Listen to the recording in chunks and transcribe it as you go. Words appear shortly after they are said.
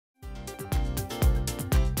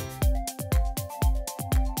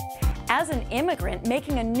As an immigrant,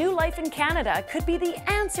 making a new life in Canada could be the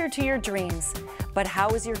answer to your dreams. But how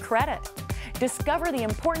is your credit? Discover the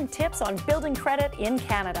important tips on building credit in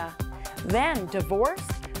Canada. Then,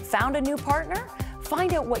 divorced? Found a new partner?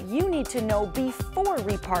 Find out what you need to know before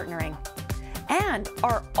repartnering. And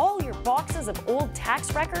are all your boxes of old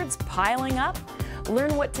tax records piling up?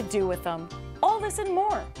 Learn what to do with them. All this and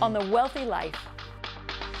more on The Wealthy Life.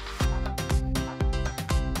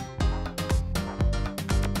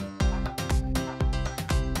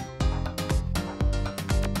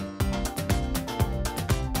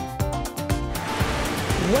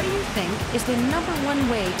 What do you think is the #1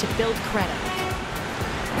 way to build credit?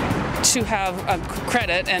 To have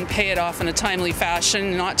credit and pay it off in a timely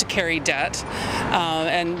fashion, not to carry debt,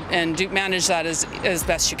 and manage that as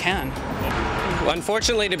best you can.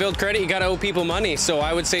 Unfortunately, to build credit, you got to owe people money. So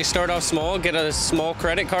I would say start off small, get a small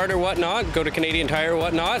credit card or whatnot, go to Canadian Tire or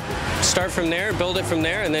whatnot, start from there, build it from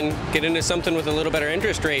there, and then get into something with a little better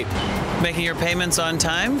interest rate. Making your payments on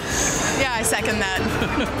time? Yeah, I second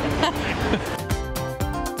that.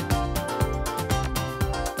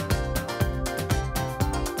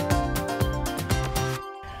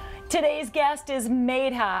 Today's guest is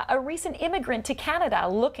Medha, a recent immigrant to Canada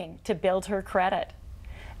looking to build her credit.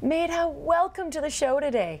 Medha, welcome to the show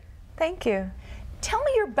today. Thank you. Tell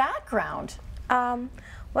me your background.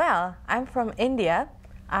 Well, I'm from India.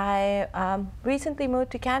 I recently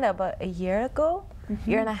moved to Canada about a year ago,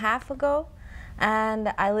 year and a half ago,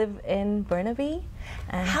 and I live in Burnaby.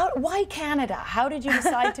 And Why Canada? How did you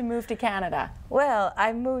decide to move to Canada? Well,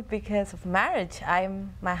 I moved because of marriage.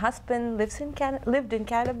 My husband lived in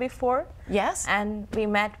Canada before. Yes. And we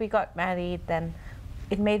met, we got married, then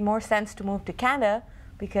it made more sense to move to Canada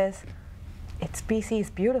because BC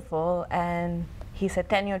is beautiful, and he's a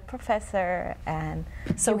tenured professor, and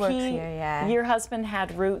so he works here, yeah. Your husband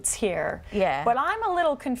had roots here. Yeah. But I'm a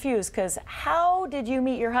little confused, because how did you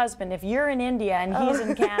meet your husband if you're in India and he's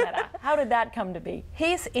in Canada? How did that come to be?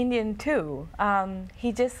 He's Indian too.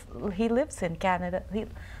 He lives in Canada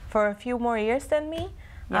for a few more years than me.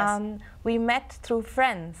 Yes. We met through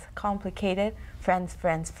friends, complicated.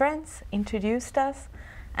 Friends introduced us,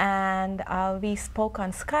 and we spoke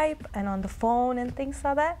on Skype and on the phone and things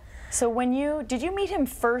like that. So did you meet him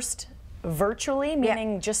first virtually,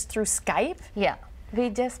 meaning just through Skype? Yeah, we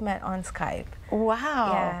just met on Skype.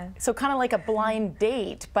 Wow. Yeah. So kind of like a blind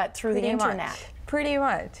date, but through the internet. Pretty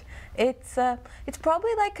much. It's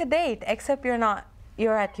probably like a date, except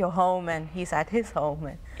you're at your home and he's at his home.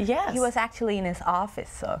 And yes. He was actually in his office,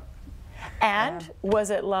 so. And was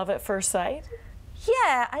it love at first sight?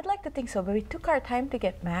 Yeah, I'd like to think so, but we took our time to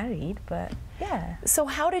get married, but yeah. So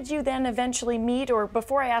how did you then eventually meet, or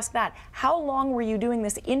before I ask that, how long were you doing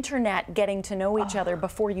this internet getting to know each other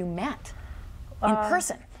before you met in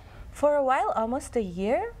person? For a while, almost a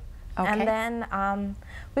year. Okay. And then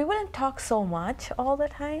we wouldn't talk so much all the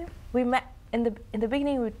time. We met, in the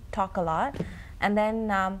beginning we'd talk a lot, and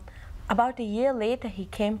then about a year later he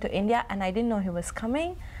came to India, and I didn't know he was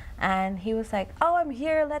coming. And he was like, "Oh, I'm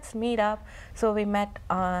here, let's meet up." So we met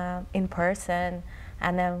in person,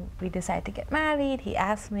 and then we decided to get married. He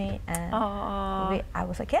asked me, and I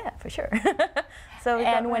was like, "Yeah, for sure." So we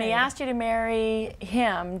got when he married. asked you to marry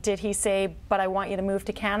him, did he say, "But I want you to move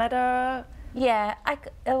to Canada"? Yeah,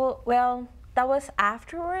 well, that was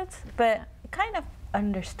afterwards, but I kind of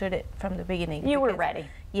understood it from the beginning. You were ready.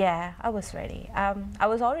 Yeah, I was ready. I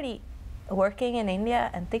was already working in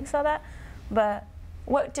India and things like that, but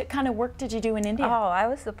what kind of work did you do in India? Oh, I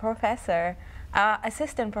was the professor,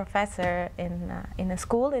 assistant professor in a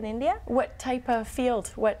school in India. What type of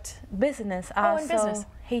field? What? Business. In business.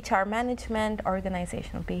 HR management,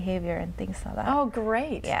 organizational behavior, and things like that. Oh,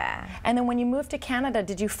 great. Yeah. And then when you moved to Canada,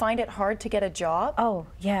 did you find it hard to get a job? Oh,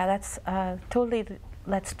 yeah, that's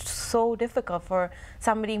so difficult for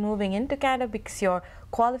somebody moving into Canada because your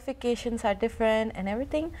qualifications are different and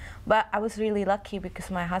everything. But I was really lucky because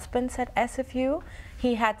my husband's at SFU.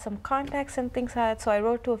 He had some contacts and things like that, so I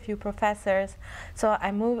wrote to a few professors. So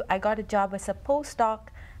I got a job as a postdoc,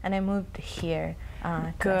 and I moved here.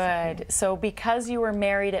 Good. So because you were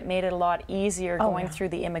married, it made it a lot easier going through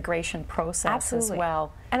the immigration process as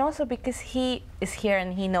well. And also because he is here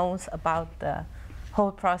and he knows about the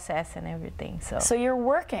whole process and everything. So you're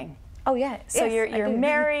working? Oh yeah. So yes, you're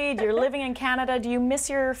married, you're living in Canada. Do you miss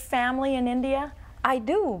your family in India? I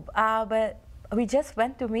do, but we just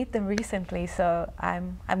went to meet them recently, so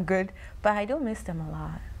I'm good. But I do miss them a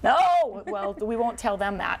lot. No, well, we won't tell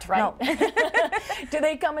them that, right? No. Do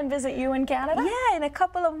they come and visit you in Canada? Yeah, in a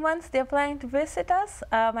couple of months they're planning to visit us.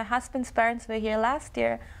 My husband's parents were here last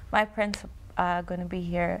year. My parents are going to be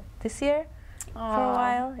here this year. for a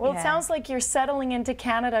while. Well, it sounds like you're settling into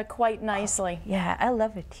Canada quite nicely. Yeah, I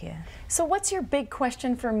love it here. So what's your big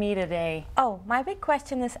question for me today? Oh, my big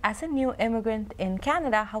question is, as a new immigrant in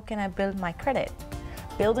Canada, how can I build my credit?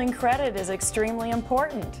 Building credit is extremely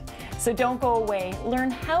important. So don't go away.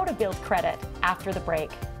 Learn how to build credit after the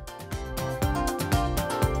break.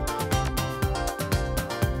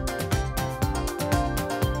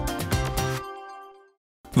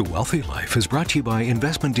 The Wealthy Life is brought to you by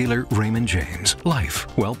investment dealer Raymond James. Life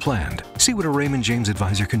well planned. See what a Raymond James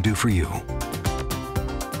advisor can do for you.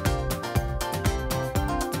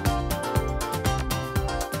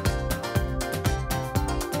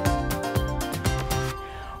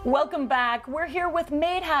 Welcome back. We're here with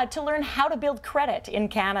Medha to learn how to build credit in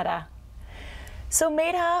Canada. So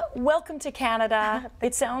Medha, welcome to Canada.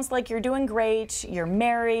 It sounds like you're doing great, you're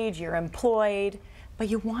married, you're employed, but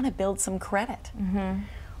you want to build some credit.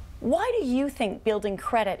 Why do you think building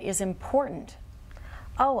credit is important?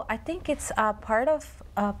 Oh, I think it's part of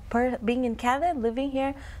being in Canada, living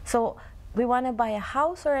here. So we want to buy a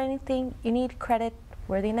house or anything, you need credit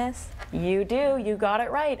worthiness. You do, you got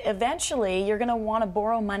it right. Eventually, you're going to want to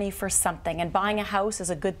borrow money for something, and buying a house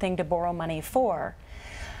is a good thing to borrow money for.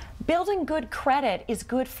 Building good credit is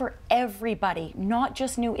good for everybody, not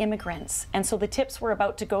just new immigrants. And so the tips we're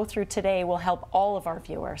about to go through today will help all of our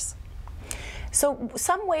viewers. So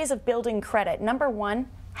some ways of building credit. Number one,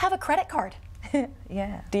 have a credit card.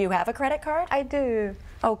 Yeah. Do you have a credit card? I do.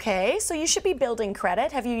 Okay, so you should be building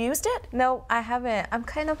credit. Have you used it? No, I haven't. I'm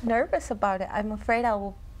kind of nervous about it. I'm afraid I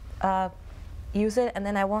will use it and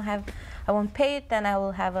then I won't pay it, then I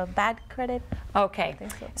will have a bad credit. Okay,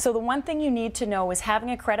 so. So the one thing you need to know is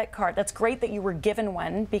having a credit card. That's great that you were given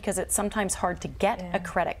one because it's sometimes hard to get a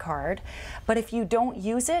credit card. But if you don't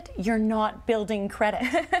use it, you're not building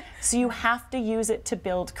credit. So you have to use it to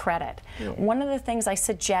build credit. Yeah. One of the things I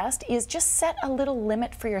suggest is just set a little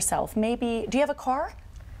limit for yourself. Maybe, do you have a car?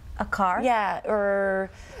 A car? Yeah,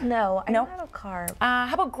 or... No, I don't have a car.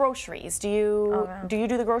 How about groceries? Do you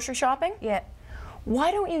do the grocery shopping? Yeah.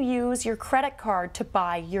 Why don't you use your credit card to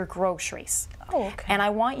buy your groceries? Oh, okay. And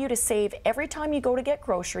I want you to save, every time you go to get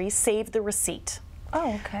groceries, save the receipt.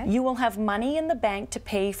 Oh, okay. You will have money in the bank to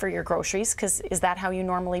pay for your groceries, because is that how you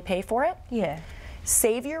normally pay for it? Yeah.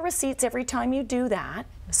 Save your receipts every time you do that,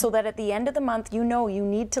 so that at the end of the month, you know you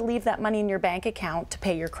need to leave that money in your bank account to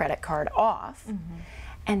pay your credit card off.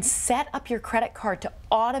 And set up your credit card to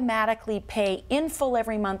automatically pay in full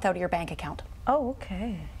every month out of your bank account. Oh,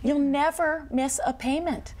 okay. You'll never miss a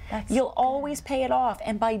payment. You'll always pay it off,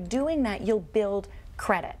 and by doing that, you'll build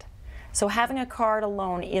credit. So having a card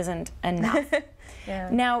alone isn't enough. Yeah.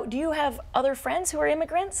 Now, do you have other friends who are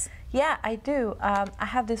immigrants? Yeah, I do. I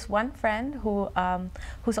have this one friend who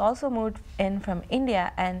who's also moved in from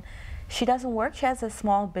India, and she doesn't work. She has a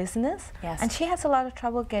small business, and she has a lot of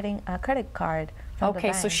trouble getting a credit card.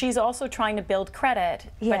 Okay, so she's also trying to build credit,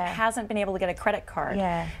 but hasn't been able to get a credit card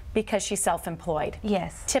because she's self-employed.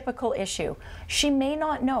 Yes. Typical issue. She may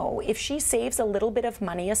not know if she saves a little bit of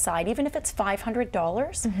money aside, even if it's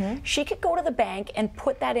 $500, she could go to the bank and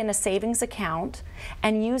put that in a savings account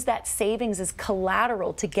and use that savings as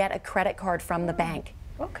collateral to get a credit card from the bank.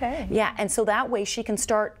 Okay. Yeah, and so that way she can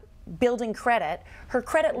start building credit. Her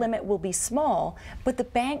credit limit will be small, but the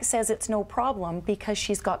bank says it's no problem because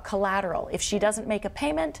she's got collateral. If she doesn't make a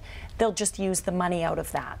payment, they'll just use the money out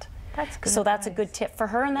of that. That's good. So that's a good tip for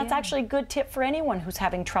her, and that's actually a good tip for anyone who's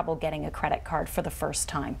having trouble getting a credit card for the first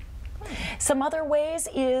time. Some other ways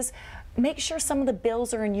is make sure some of the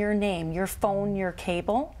bills are in your name, your phone, your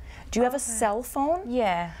cable. Do you have a cell phone?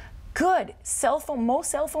 Yeah. Good. Cell phone,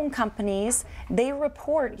 most cell phone companies, they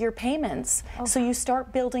report your payments. So you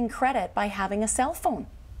start building credit by having a cell phone.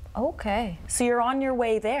 Okay. So you're on your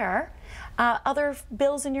way there. Other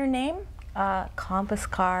bills in your name? Compass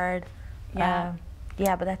card. Yeah.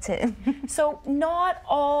 Yeah, but that's it. So not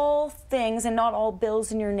all things and not all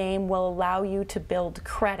bills in your name will allow you to build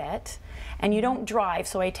credit. And you don't drive,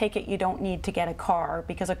 so I take it you don't need to get a car,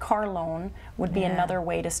 because a car loan would be another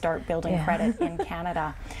way to start building credit in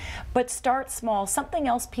Canada. But start small. Something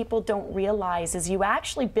else people don't realize is you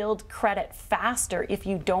actually build credit faster if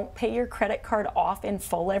you don't pay your credit card off in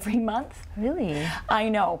full every month. Really? I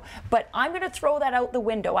know, but I'm going to throw that out the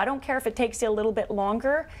window. I don't care if it takes you a little bit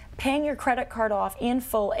longer. Paying your credit card off in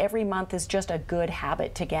full every month is just a good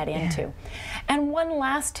habit to get into. And one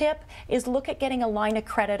last tip is look at getting a line of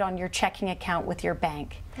credit on your checking account with your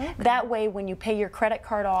bank. That way, when you pay your credit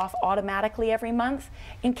card off automatically every month,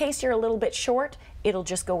 in case you're a little bit short, it'll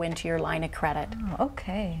just go into your line of credit. Oh,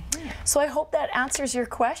 okay. So I hope that answers your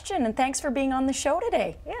question, and thanks for being on the show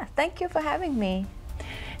today. Yeah, thank you for having me.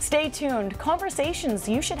 Stay tuned. Conversations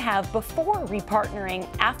you should have before repartnering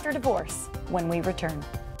after divorce when we return.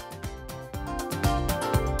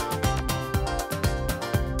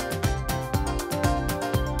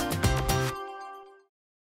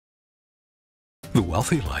 The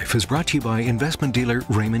Wealthy Life is brought to you by investment dealer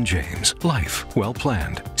Raymond James. Life well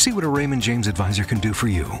planned. See what a Raymond James advisor can do for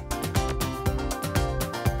you.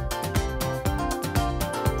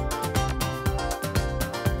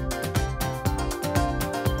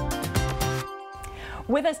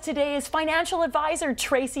 With us today is financial advisor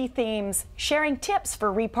Tracy Theemes, sharing tips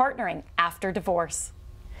for repartnering after divorce.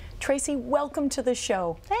 Tracy, welcome to the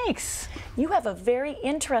show. Thanks. You have a very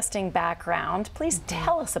interesting background. Please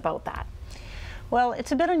tell us about that. Well,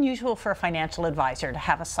 it's a bit unusual for a financial advisor to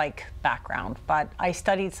have a psych background, but I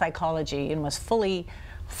studied psychology and was fully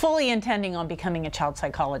intending on becoming a child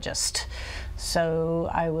psychologist. So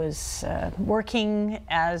I was working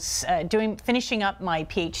as, finishing up my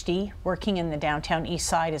PhD, working in the downtown east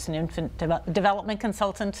side as an infant development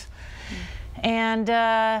consultant. And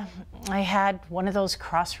I had one of those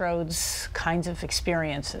crossroads kinds of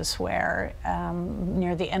experiences where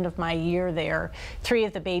near the end of my year there, 3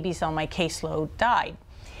 of the babies on my caseload died.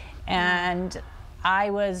 And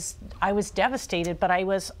I was devastated, but I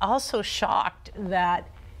was also shocked that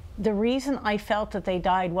the reason I felt that they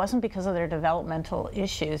died wasn't because of their developmental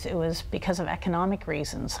issues, it was because of economic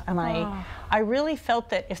reasons. And I really felt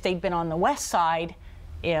that if they'd been on the west side,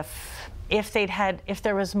 if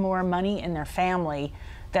there was more money in their family,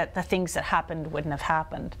 that the things that happened wouldn't have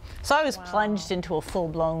happened. So I was plunged into a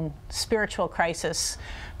full-blown spiritual crisis,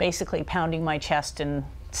 basically pounding my chest and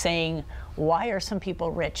saying, why are some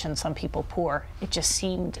people rich and some people poor? It just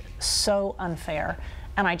seemed so unfair.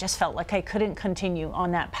 And I just felt like I couldn't continue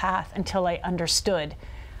on that path until I understood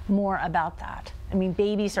more about that. I mean,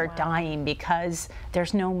 babies are dying because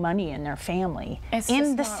there's no money in their family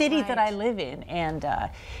in the city that I live in. And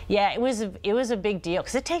yeah, it was a big deal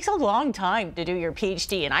because it takes a long time to do your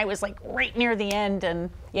PhD, and I was like right near the end, and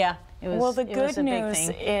yeah. Well, the good news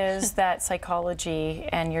is that psychology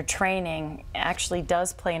and your training actually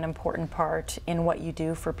does play an important part in what you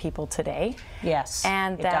do for people today. Yes,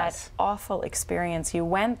 and that awful experience you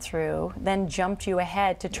went through then jumped you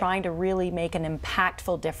ahead to trying to really make an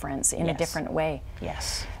impactful difference in a different way.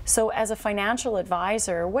 Yes. So as a financial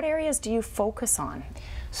advisor, what areas do you focus on?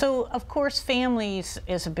 So, of course, families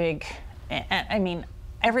is a big, I mean,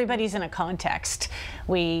 everybody's in a context.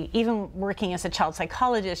 Even working as a child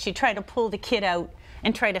psychologist, you try to pull the kid out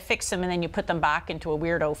and try to fix them, and then you put them back into a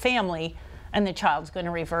weirdo family, and the child's going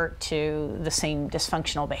to revert to the same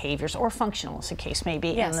dysfunctional behaviors, or functional as the case may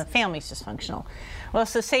be, and the family's dysfunctional. Well,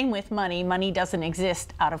 it's the same with money. Money doesn't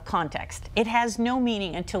exist out of context. It has no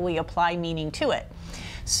meaning until we apply meaning to it.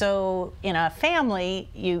 So in a family,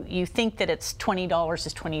 you think that it's $20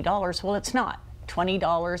 is $20. Well, it's not.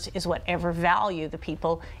 $20 is whatever value the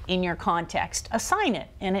people in your context assign it.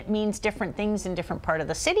 And it means different things in different part of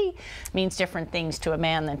the city. It means different things to a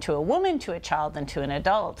man than to a woman, to a child than to an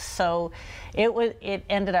adult. So it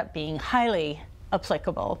ended up being highly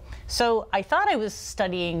applicable. So I thought I was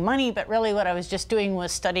studying money, but really what I was just doing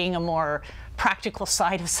was studying a more practical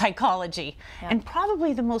side of psychology, and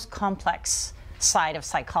probably the most complex side of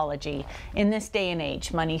psychology in this day and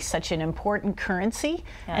age. Money's such an important currency,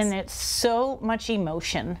 and it's so much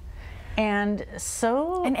emotion and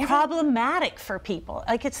so problematic for people.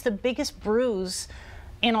 Like, it's the biggest bruise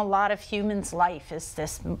in a lot of humans' life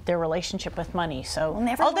is their relationship with money. So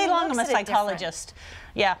all day long I'm a psychologist.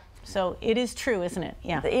 Yeah. So it is true, isn't it?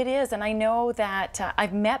 Yeah. It is, and I know that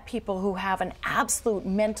I've met people who have an absolute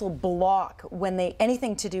mental block when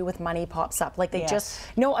anything to do with money pops up. Like they just,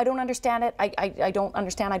 no, I don't understand it. I don't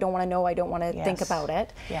understand. I don't want to know. I don't want to think about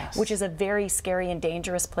it. Yes. Which is a very scary and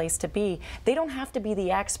dangerous place to be. They don't have to be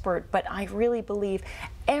the expert, but I really believe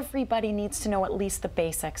everybody needs to know at least the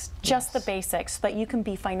basics, just the basics, so that you can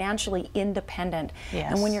be financially independent.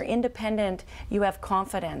 Yes. And when you're independent, you have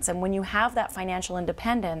confidence. And when you have that financial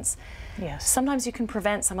independence, sometimes you can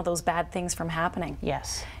prevent some of those bad things from happening.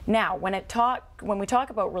 Yes. Now, when we talk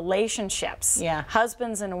about relationships,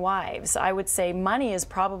 husbands and wives, I would say money is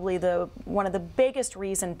probably one of the biggest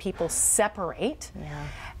reason people separate. Yeah.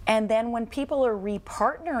 And then when people are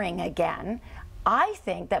repartnering again, I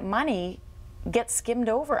think that money gets skimmed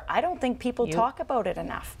over. I don't think people talk about it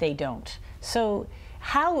enough. They don't. So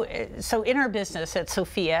in our business at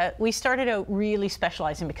Sophia, we started out really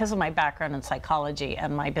specializing, because of my background in psychology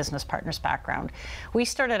and my business partner's background, we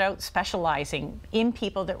started out specializing in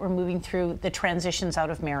people that were moving through the transitions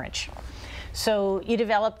out of marriage. So you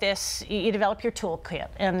develop this, you develop your toolkit,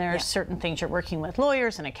 and there's certain things you're working with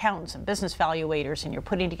lawyers and accountants and business valuators, and you're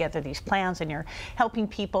putting together these plans, and you're helping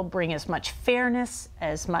people bring as much fairness,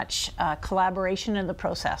 as much collaboration in the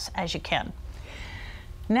process as you can.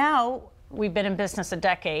 Now, we've been in business a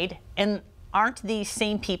decade, and aren't these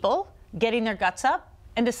same people getting their guts up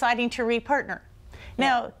and deciding to repartner?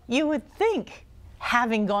 Now, you would think,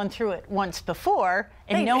 having gone through it once before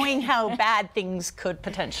and knowing how bad things could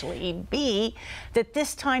potentially be, that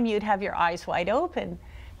this time you'd have your eyes wide open.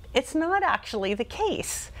 It's not actually the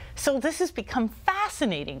case. So this has become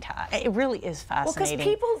fascinating to us. It really is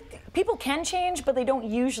fascinating. Well, because people can change, but they don't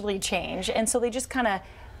usually change. And so they just kind of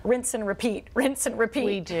rinse and repeat, rinse and repeat.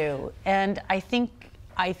 We do. And I think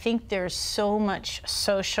there's so much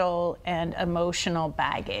social and emotional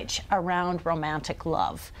baggage around romantic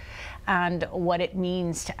love and what it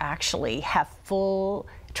means to actually have full,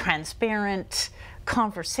 transparent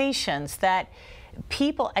conversations, that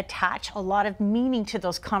people attach a lot of meaning to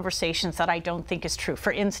those conversations that I don't think is true.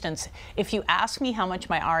 For instance, if you ask me how much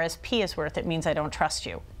my RSP is worth, it means I don't trust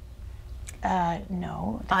you.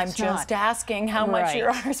 No, I'm just asking how much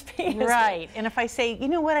your RSP is. Right. And if I say, you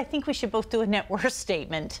know what, I think we should both do a net worth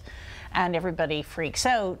statement, and everybody freaks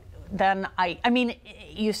out, then I mean,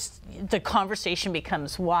 the conversation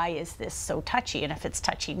becomes, why is this so touchy? And if it's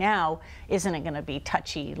touchy now, isn't it going to be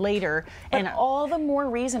touchy later? But and all the more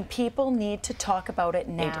reason people need to talk about it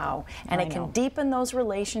now. And it can deepen those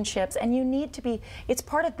relationships. And you need to be, it's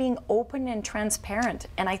part of being open and transparent.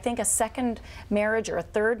 And I think a second marriage or a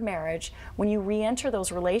third marriage, when you re-enter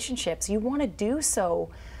those relationships, you want to do so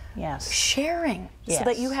sharing, so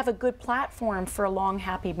that you have a good platform for a long,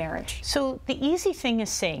 happy marriage. So the easy thing is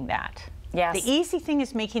saying that. Yes. The easy thing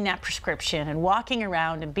is making that prescription and walking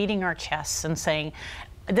around and beating our chests and saying,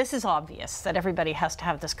 this is obvious that everybody has to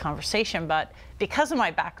have this conversation, but because of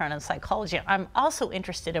my background in psychology, I'm also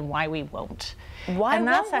interested in why we won't. Why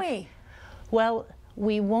won't we? Well,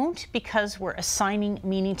 we won't because we're assigning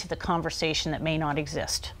meaning to the conversation that may not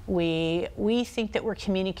exist. We think that we're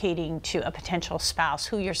communicating to a potential spouse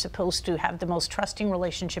who you're supposed to have the most trusting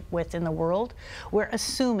relationship with in the world. We're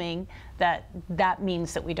assuming that that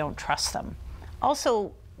means that we don't trust them.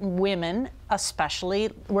 Also, women especially,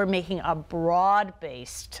 we're making a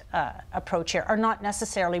broad-based approach here, are not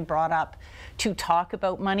necessarily brought up to talk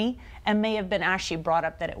about money, and may have been actually brought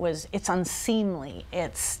up that it's unseemly,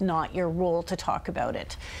 it's not your role to talk about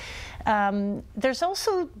it. There's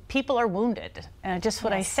also, people are wounded. Just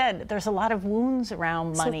what I said, there's a lot of wounds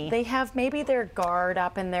around money. So they have maybe their guard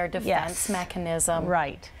up in their defense mechanism.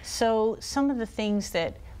 Right. So some of the things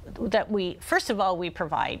that we, first of all, we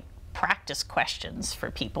provide practice questions for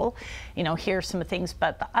people. You know, here's some things,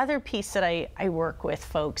 but the other piece that I work with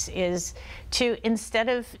folks is to, instead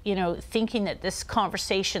of, you know, thinking that this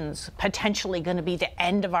conversation's potentially going to be the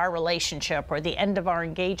end of our relationship or the end of our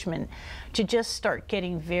engagement, to just start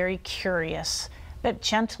getting very curious, but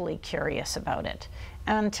gently curious about it,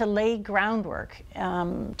 and to lay groundwork,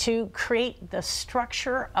 to create the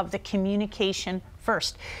structure of the communication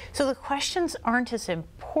first. So the questions aren't as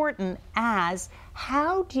important as,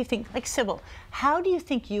 how do you think, like Sybil, how do you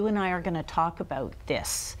think you and I are going to talk about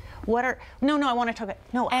this? What are, no, I want to talk about,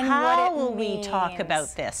 no, and how will we talk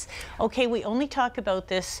about this? Okay, we only talk about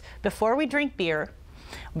this before we drink beer,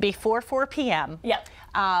 before 4 p.m. Yep.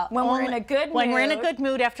 When we're in a good mood. When we're in a good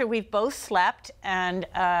mood after we've both slept, and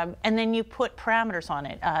then you put parameters on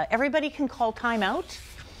it. Everybody can call time out,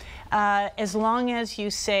 as long as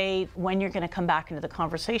you say when you're going to come back into the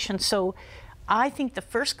conversation. So I think the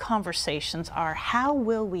first conversations are, how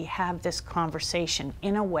will we have this conversation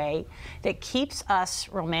in a way that keeps us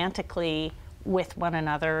romantically with one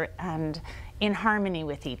another and in harmony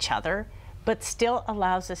with each other, but still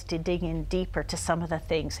allows us to dig in deeper to some of the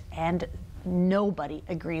things, and nobody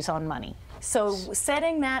agrees on money. So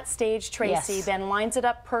setting that stage, Tracy, then lines it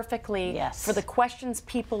up perfectly for the questions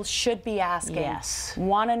people should be asking. Yes.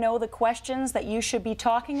 Want to know the questions that you should be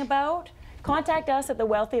talking about? Contact us at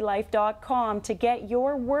thewealthylife.com to get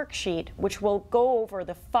your worksheet, which will go over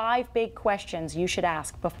the 5 big questions you should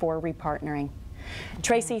ask before repartnering.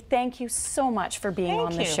 Tracy, thank you so much for being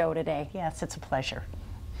on the show today. Yes, it's a pleasure.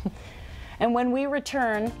 And when we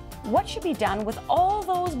return, what should be done with all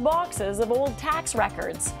those boxes of old tax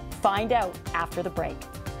records? Find out after the break.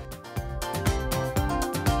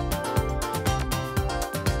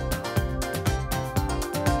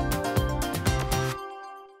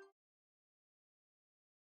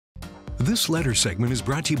 This letter segment is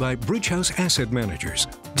brought to you by Bridge House Asset Managers,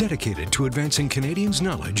 dedicated to advancing Canadians'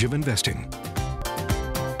 knowledge of investing.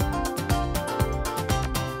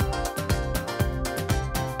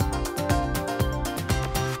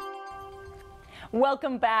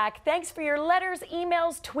 Welcome back. Thanks for your letters,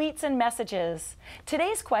 emails, tweets, and messages.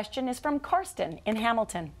 Today's question is from Karsten in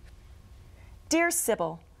Hamilton. Dear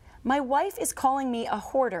Sybil, my wife is calling me a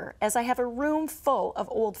hoarder as I have a room full of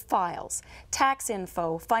old files, tax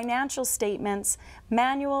info, financial statements,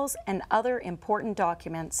 manuals, and other important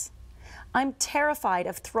documents. I'm terrified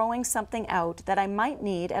of throwing something out that I might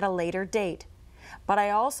need at a later date, but I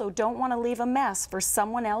also don't want to leave a mess for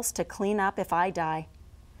someone else to clean up if I die.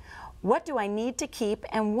 What do I need to keep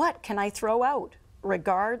and what can I throw out?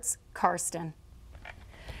 Regards, Karsten.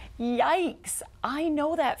 Yikes, I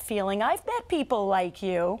know that feeling. I've met people like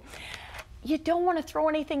you. You don't want to throw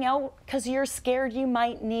anything out because you're scared you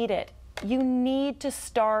might need it. You need to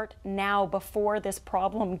start now before this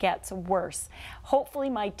problem gets worse. Hopefully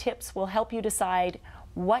my tips will help you decide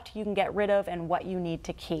what you can get rid of and what you need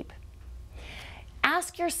to keep.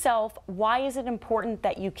 Ask yourself, why is it important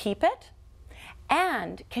that you keep it?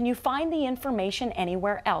 And can you find the information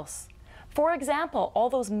anywhere else? For example, all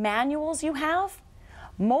those manuals you have,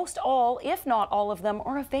 most all, if not all of them,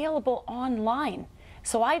 are available online.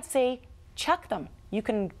 So I'd say chuck them. You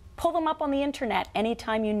can pull them up on the internet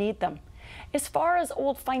anytime you need them. As far as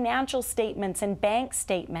old financial statements and bank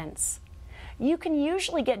statements, you can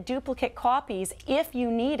usually get duplicate copies if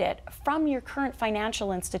you need it from your current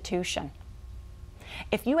financial institution.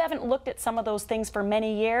 If you haven't looked at some of those things for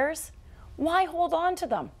many years, why hold on to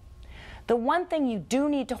them? The one thing you do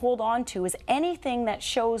need to hold on to is anything that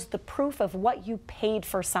shows the proof of what you paid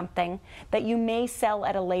for something that you may sell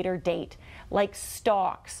at a later date, like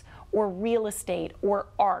stocks or real estate or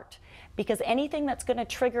art. Because anything that's going to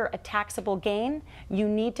trigger a taxable gain, you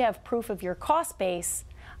need to have proof of your cost base.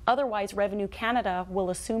 Otherwise, Revenue Canada will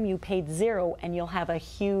assume you paid zero and you'll have a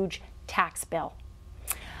huge tax bill.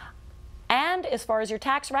 And as far as your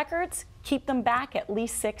tax records, keep them back at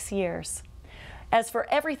least 6 years. As for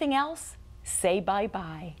everything else, say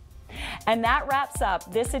bye-bye. And that wraps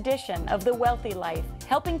up this edition of The Wealthy Life,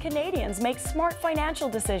 helping Canadians make smart financial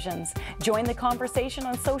decisions. Join the conversation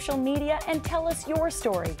on social media and tell us your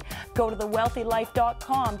story. Go to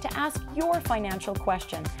thewealthylife.com to ask your financial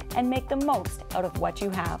question and make the most out of what you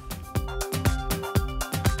have.